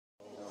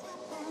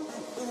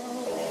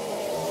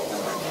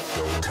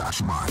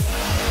GreenTouch Month.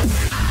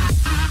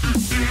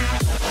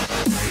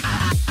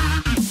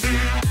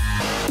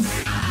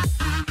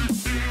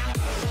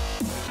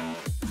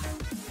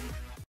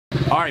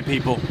 All right,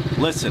 people,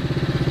 listen.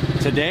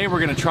 Today we're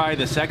going to try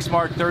this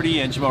Exmark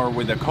 30-inch mower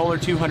with a Kohler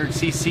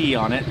 200cc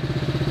on it.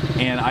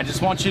 And I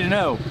just want you to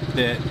know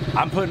that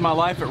I'm putting my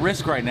life at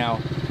risk right now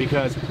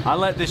because I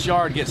let this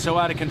yard get so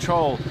out of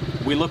control,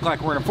 we look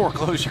like we're in a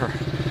foreclosure.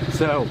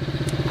 So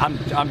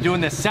I'm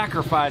doing this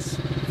sacrifice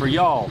for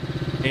y'all.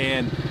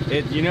 And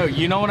you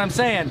know what I'm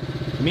saying?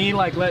 Me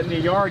like letting the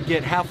yard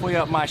get halfway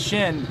up my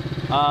shin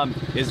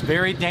is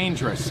very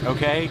dangerous,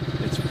 okay?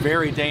 It's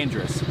very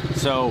dangerous.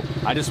 So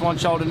I just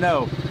want y'all to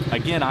know,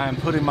 again, I am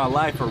putting my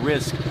life at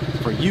risk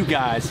for you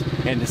guys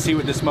and to see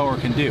what this mower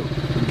can do.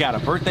 We've got a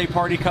birthday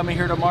party coming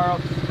here tomorrow,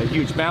 a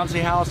huge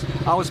bouncy house.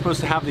 I was supposed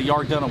to have the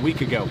yard done a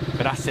week ago,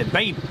 but I said,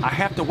 babe, I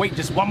have to wait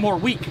just one more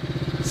week.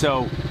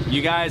 So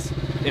you guys,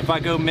 if I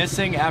go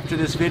missing after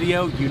this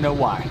video, you know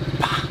why.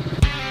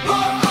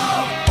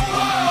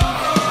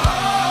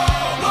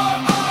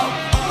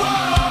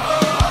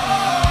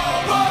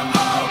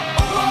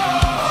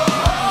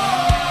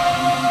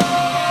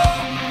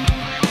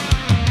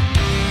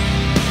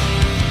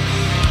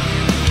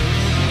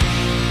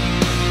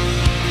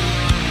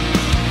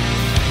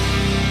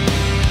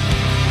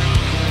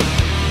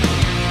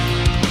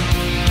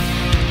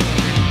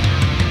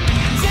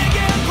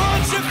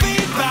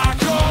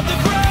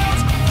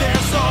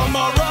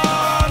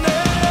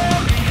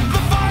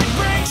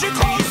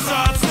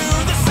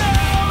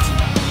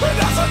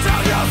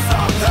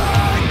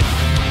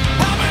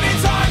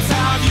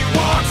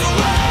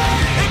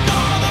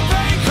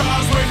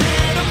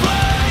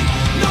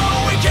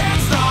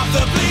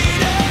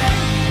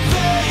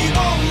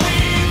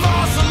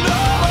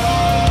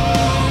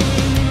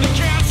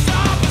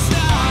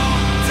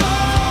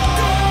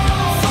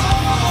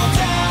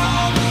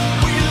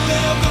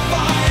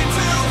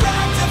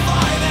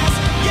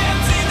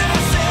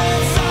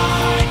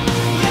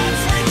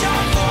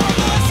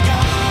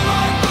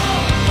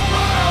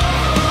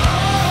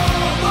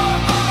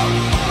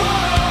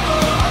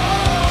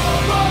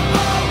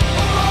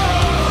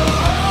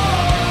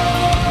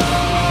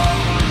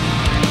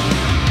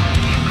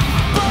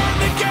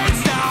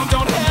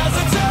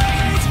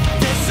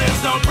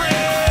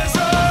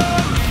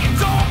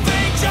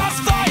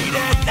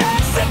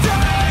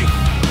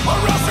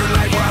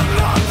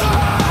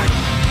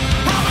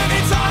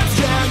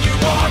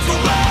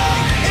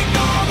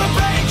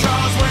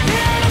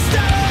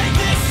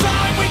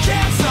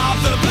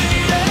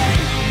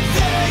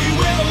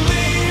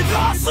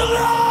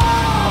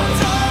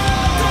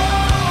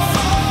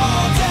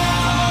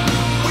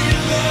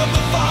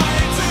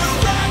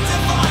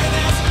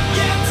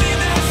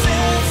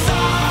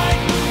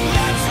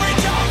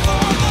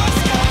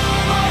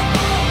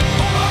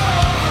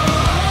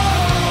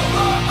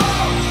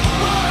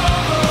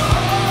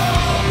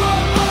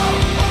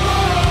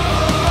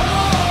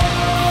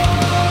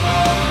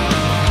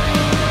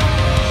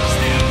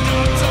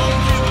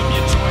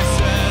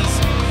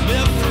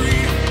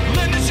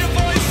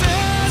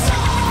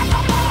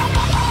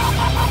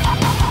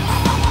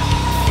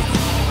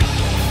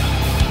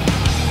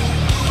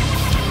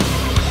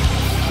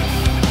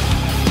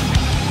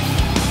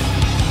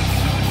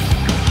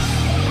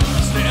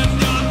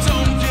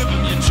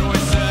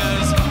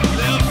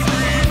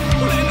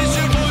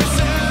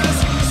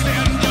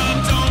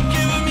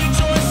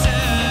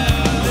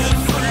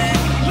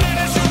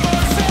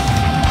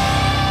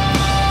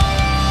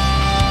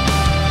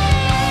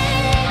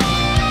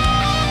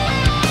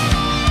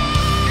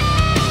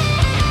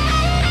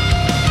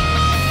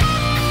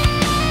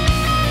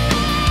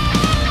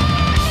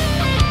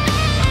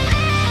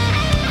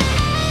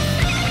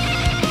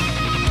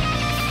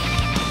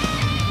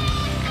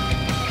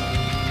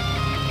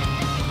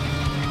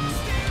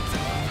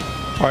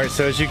 All right,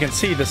 so as you can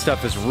see, this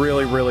stuff is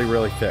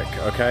really thick,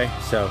 okay?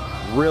 So,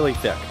 really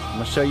thick. I'm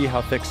gonna show you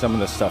how thick some of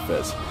this stuff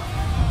is.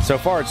 So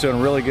far, it's doing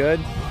really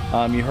good.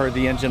 You heard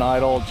the engine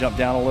idle jump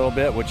down a little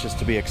bit, which is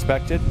to be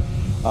expected.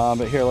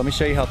 But here, let me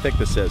show you how thick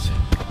this is.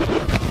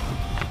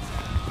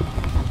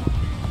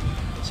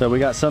 So we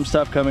got some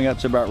stuff coming up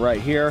to about right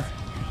here.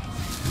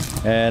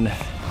 And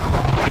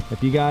if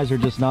you guys are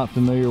just not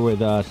familiar with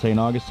St.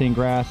 Augustine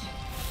grass,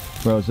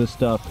 bros, this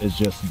stuff is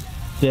just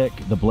thick.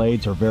 The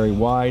blades are very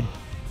wide.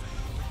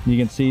 You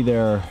can see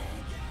they're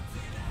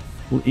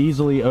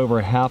easily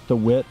over half the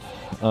width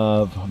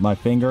of my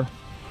finger.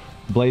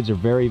 Blades are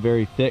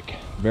very thick,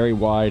 very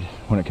wide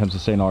when it comes to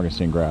St.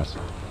 Augustine grass.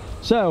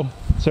 So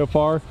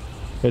far,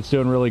 it's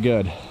doing really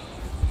good.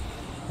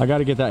 I got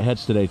to get that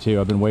hedge today too.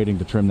 I've been waiting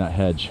to trim that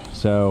hedge.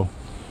 So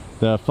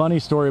the funny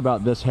story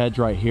about this hedge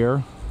right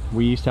here,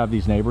 we used to have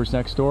these neighbors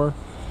next door,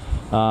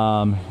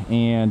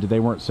 and they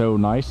weren't so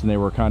nice and they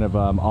were kind of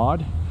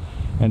odd.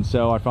 And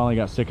so I finally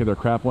got sick of their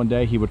crap one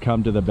day. He would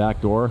come to the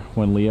back door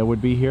when Leah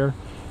would be here,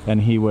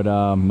 and he would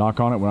knock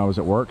on it when I was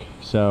at work.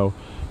 So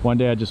one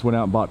day I just went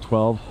out and bought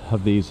 12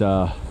 of these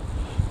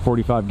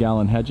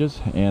 45-gallon hedges,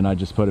 and I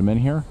just put them in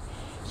here.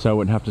 so I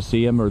wouldn't have to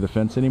see him or the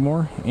fence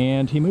anymore,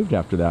 and he moved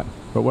after that,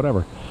 but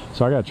whatever.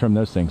 So I gotta trim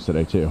those things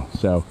today too.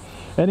 So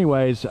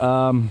anyways,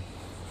 and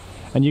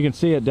you can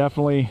see it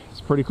definitely,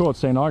 it's pretty cool. It's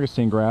St.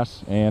 Augustine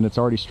grass, and it's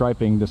already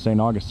striping the St.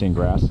 Augustine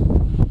grass.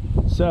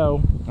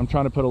 So I'm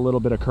trying to put a little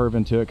bit of curve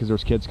into it because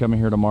there's kids coming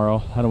here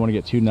tomorrow. I don't want to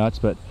get too nuts,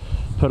 but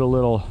put a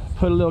little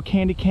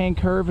candy cane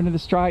curve into the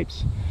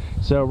stripes.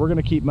 So we're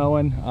gonna keep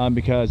mowing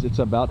because it's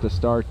about to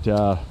start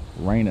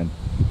raining.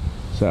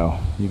 So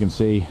you can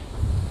see,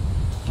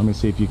 let me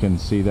see if you can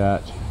see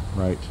that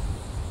right.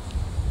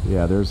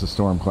 Yeah, there's the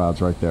storm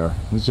clouds right there.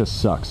 This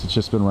just sucks. It's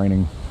just been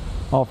raining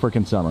all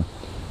freaking summer.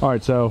 All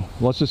right, so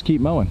let's just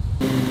keep mowing.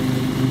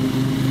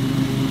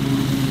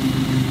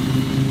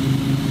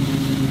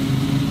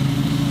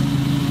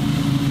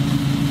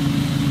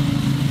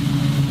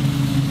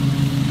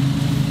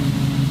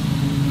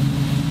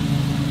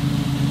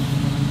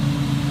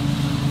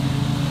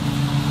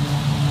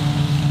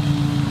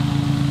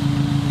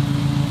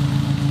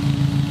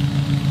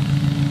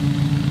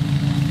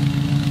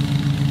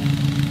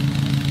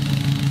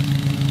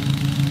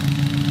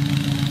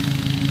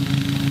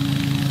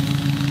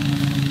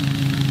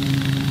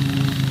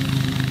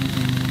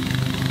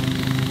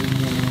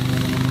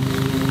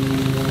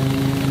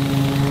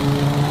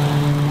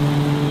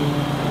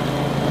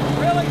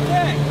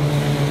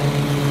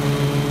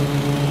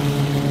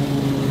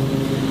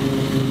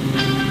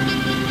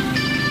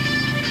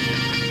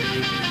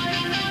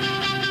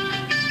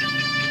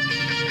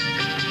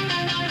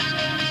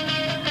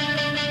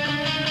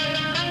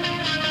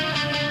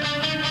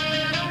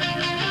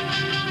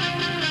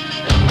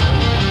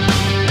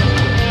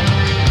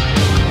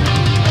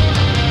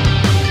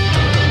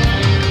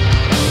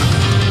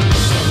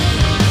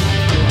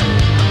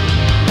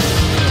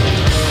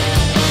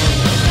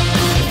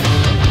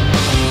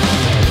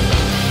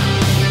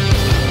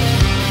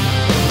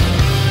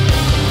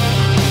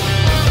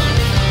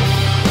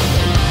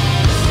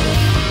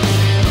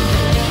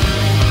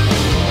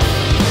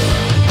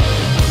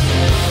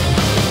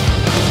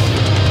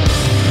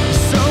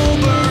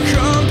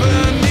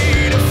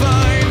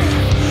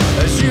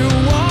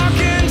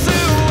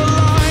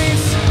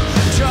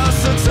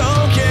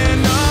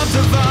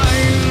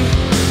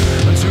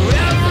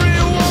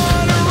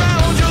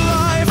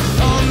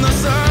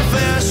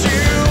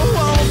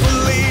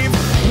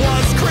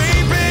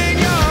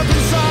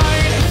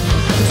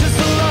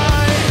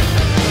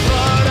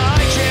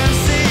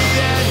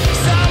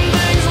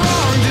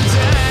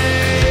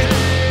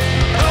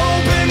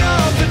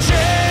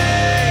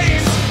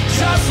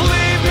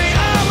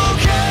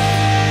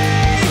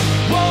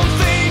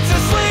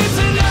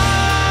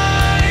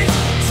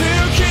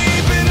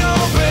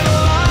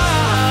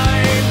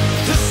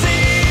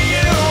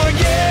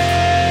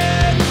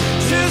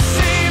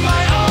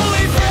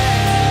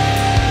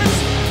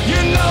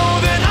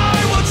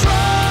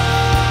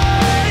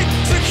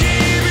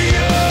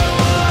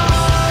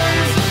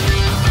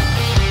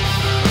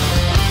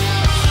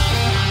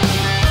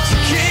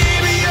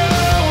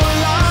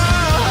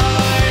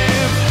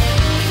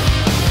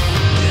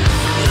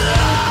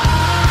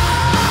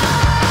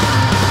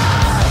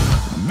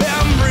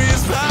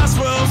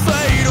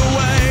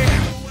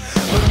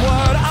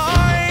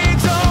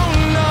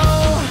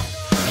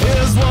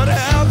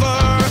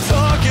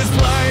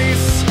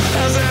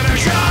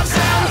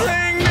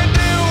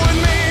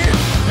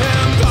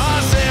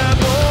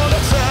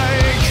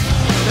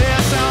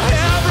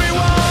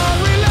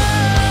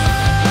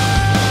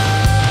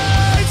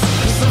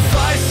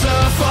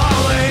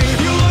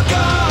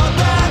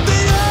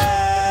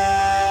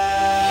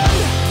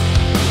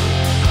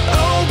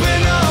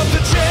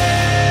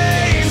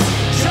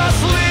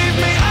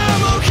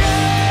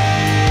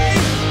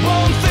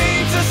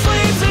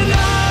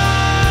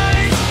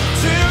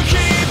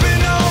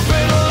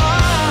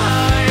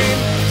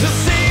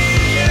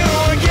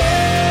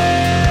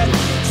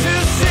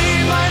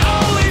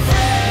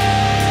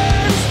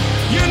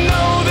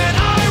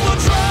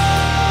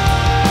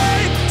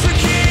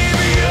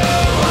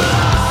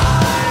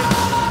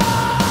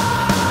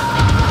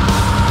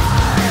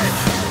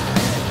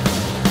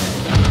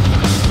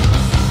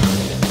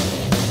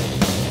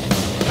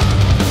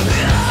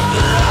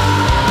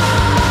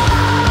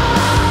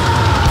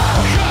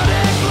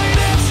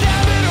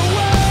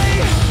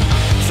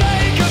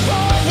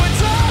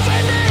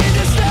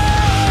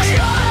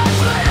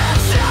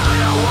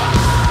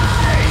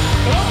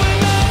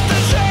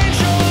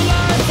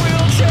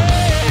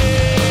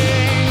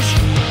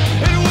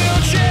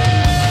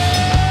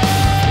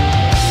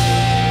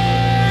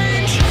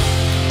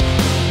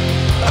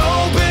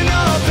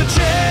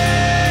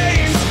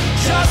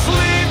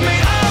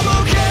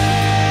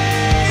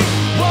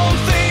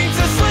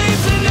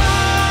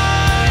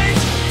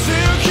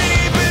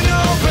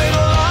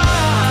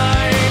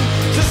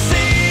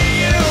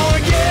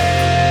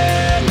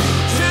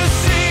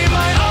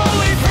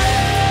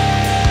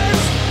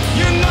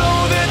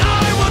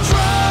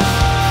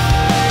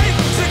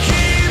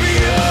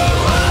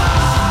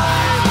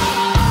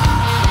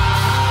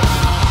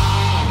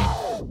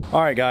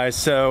 All right guys,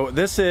 so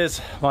this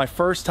is my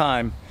first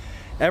time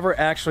ever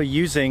actually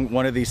using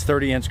one of these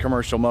 30-inch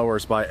commercial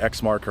mowers by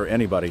Exmark or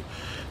anybody.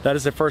 That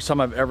is the first time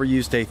I've ever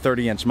used a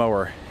 30-inch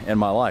mower in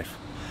my life.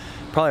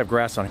 Probably have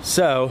grass on it.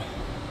 So,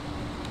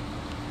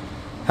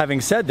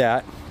 having said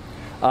that,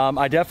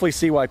 I definitely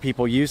see why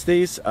people use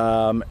these.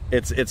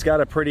 It's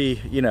got a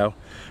pretty, you know,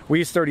 we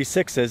use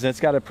 36s, and it's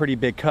got a pretty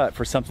big cut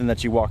for something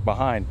that you walk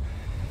behind.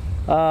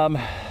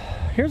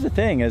 Here's the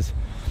thing is,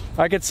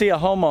 I could see a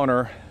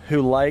homeowner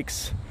who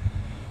likes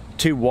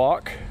to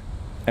walk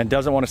and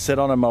doesn't want to sit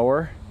on a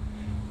mower,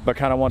 but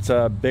kind of wants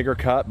a bigger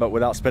cut, but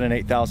without spending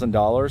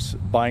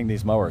 $8,000 buying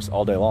these mowers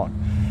all day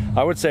long.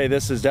 I would say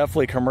this is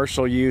definitely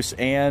commercial use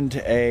and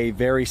a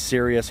very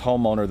serious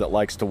homeowner that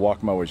likes to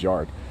walk mow his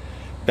yard.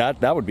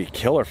 That would be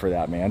killer for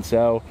that, man.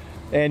 So,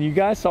 and you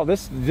guys saw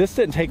this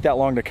didn't take that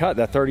long to cut.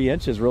 That 30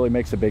 inches really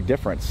makes a big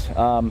difference.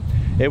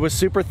 It was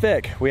super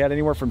thick. We had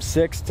anywhere from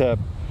 6 to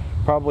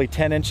probably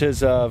 10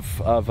 inches of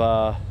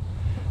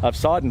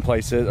sod in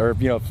places, or,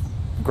 you know,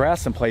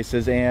 grass in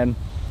places, and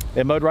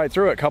it mowed right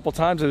through it. A couple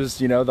times it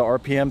was, you know, the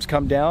RPMs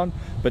come down,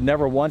 but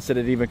never once did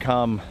it even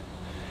come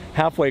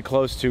halfway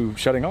close to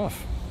shutting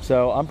off.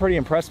 So I'm pretty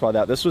impressed by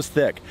that. This was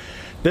thick.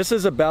 This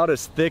is about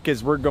as thick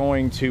as we're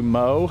going to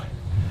mow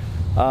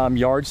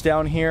yards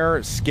down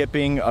here,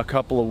 skipping a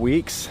couple of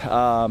weeks.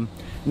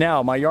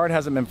 Now, my yard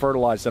hasn't been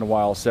fertilized in a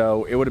while,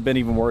 so it would have been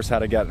even worse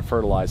had I gotten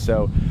fertilized.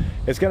 So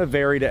it's going to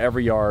vary to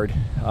every yard,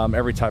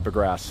 every type of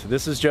grass.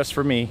 This is just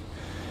for me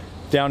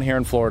down here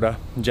in Florida,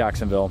 in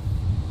Jacksonville.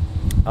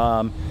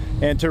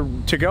 And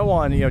to go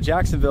on, you know,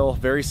 Jacksonville,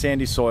 very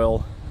sandy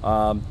soil.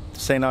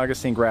 St.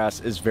 Augustine grass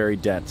is very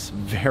dense,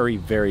 very,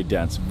 very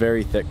dense,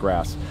 very thick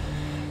grass.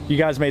 You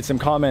guys made some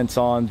comments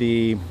on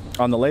the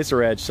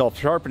laser edge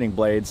self-sharpening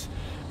blades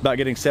about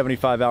getting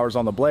 75 hours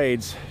on the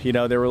blades. You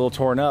know, they were a little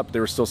torn up,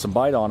 there was still some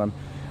bite on them.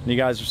 And you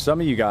guys,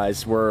 some of you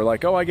guys were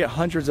like, oh, I get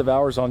hundreds of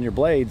hours on your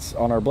blades,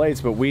 on our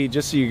blades, but we,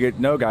 just so you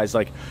know, guys,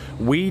 like,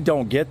 we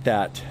don't get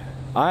that.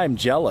 I'm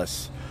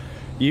jealous.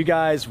 You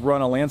guys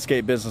run a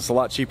landscape business a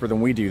lot cheaper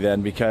than we do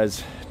then,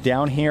 because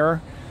down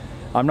here,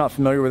 I'm not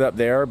familiar with up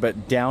there,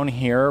 but down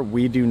here,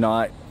 we do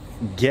not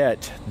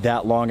get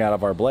that long out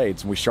of our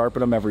blades. We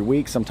sharpen them every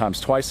week, sometimes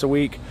twice a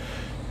week.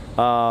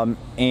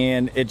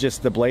 And it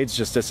just, the blades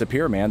just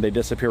disappear, man. They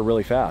disappear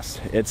really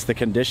fast. It's the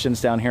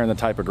conditions down here and the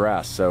type of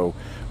grass. So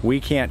we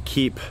can't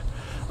keep,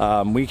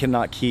 we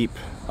cannot keep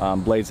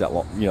blades that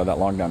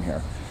long down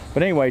here.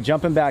 But anyway,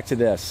 jumping back to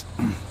this,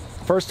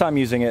 first time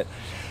using it,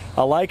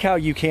 I like how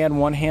you can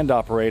one hand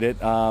operate it.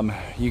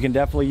 You can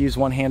definitely use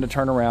one hand to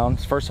turn around.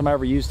 It's the first time I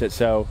ever used it,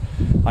 so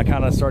I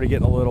kind of started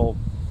getting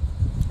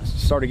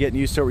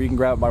used to it where you can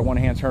grab it by one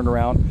hand, turn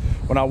around.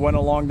 When I went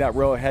along that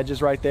row of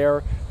hedges right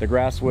there, the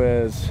grass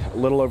was a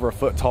little over a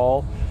foot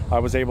tall. I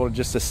was able to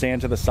just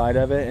stand to the side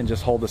of it and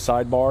just hold the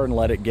sidebar and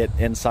let it get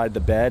inside the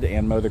bed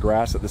and mow the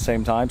grass at the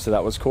same time, so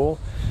that was cool.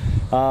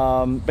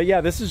 But yeah,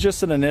 this is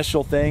just an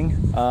initial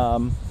thing.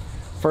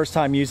 First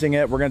time using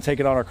it. We're gonna take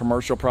it on our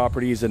commercial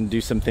properties and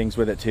do some things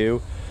with it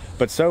too.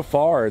 But so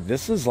far,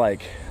 this is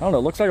like, I don't know,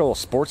 it looks like a little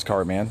sports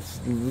car, man.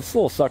 This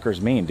little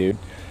sucker's mean, dude.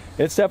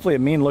 It's definitely a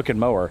mean looking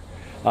mower.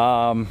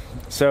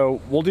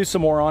 So we'll do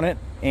some more on it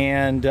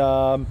and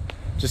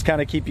just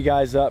kind of keep you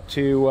guys up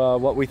to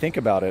what we think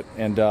about it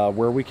and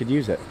where we could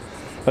use it.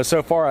 But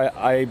so far,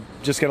 I'm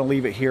just gonna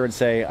leave it here and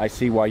say I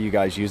see why you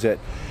guys use it.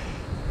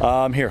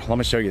 Here, let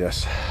me show you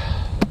this.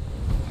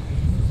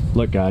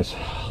 Look, guys,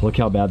 look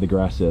how bad the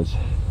grass is.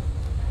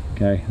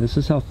 Okay, this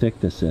is how thick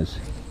this is.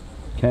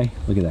 Okay,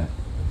 look at that.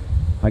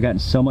 I got in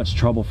so much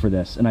trouble for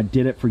this, and I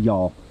did it for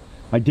y'all.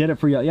 I did it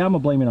for y'all. Yeah, I'm gonna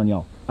blame it on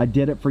y'all. I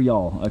did it for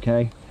y'all,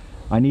 okay?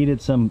 I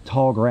needed some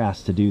tall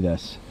grass to do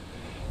this.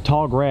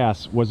 Tall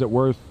grass, was it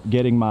worth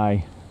getting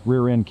my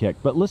rear end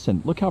kicked? But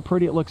listen, look how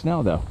pretty it looks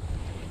now, though.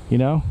 You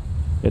know,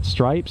 it's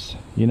stripes,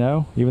 you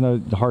know, even though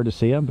it's hard to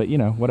see them, but you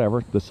know,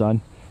 whatever, the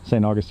sun,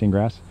 St. Augustine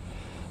grass.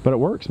 But it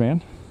works,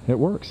 man, it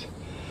works.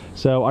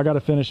 So I got to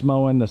finish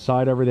mowing the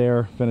side over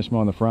there, finish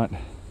mowing the front.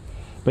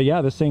 But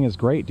yeah, this thing is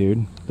great,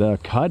 dude. The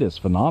cut is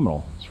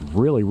phenomenal. It's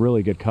really,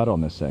 really good cut on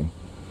this thing.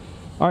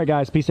 All right,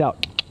 guys, peace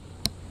out.